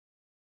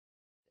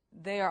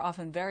they are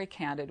often very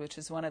candid, which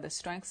is one of the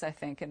strengths, I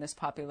think, in this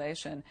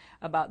population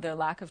about their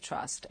lack of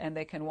trust. And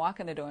they can walk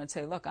in the door and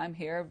say, look, I'm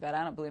here, but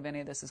I don't believe any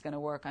of this is going to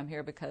work. I'm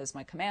here because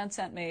my command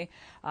sent me.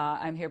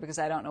 I'm here because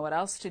I don't know what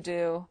else to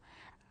do.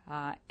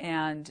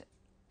 And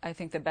I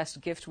think the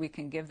best gift we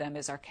can give them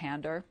is our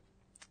candor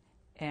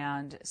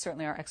and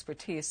certainly our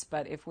expertise.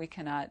 But if we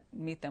cannot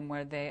meet them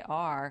where they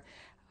are,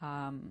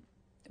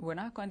 we're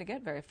not going to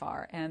get very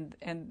far. And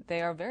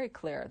they are very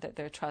clear that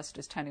their trust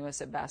is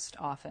tenuous at best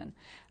often,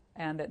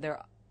 and that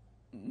they're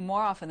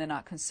more often than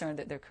not concerned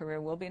that their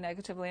career will be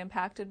negatively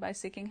impacted by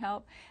seeking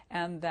help,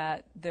 and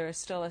that there is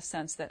still a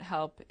sense that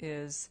help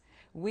is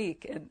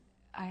weak. And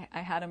I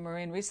had a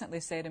Marine recently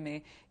say to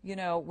me, you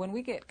know, when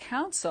we get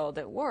counseled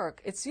at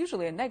work, it's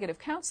usually a negative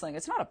counseling.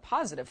 It's not a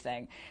positive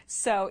thing.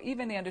 So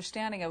even the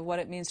understanding of what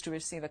it means to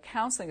receive a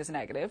counseling is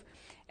negative.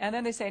 And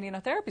then they say, you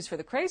know, therapy's for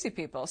the crazy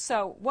people.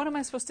 So what am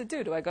I supposed to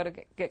do? Do I go to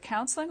get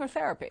counseling or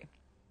therapy?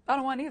 I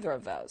don't want either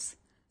of those.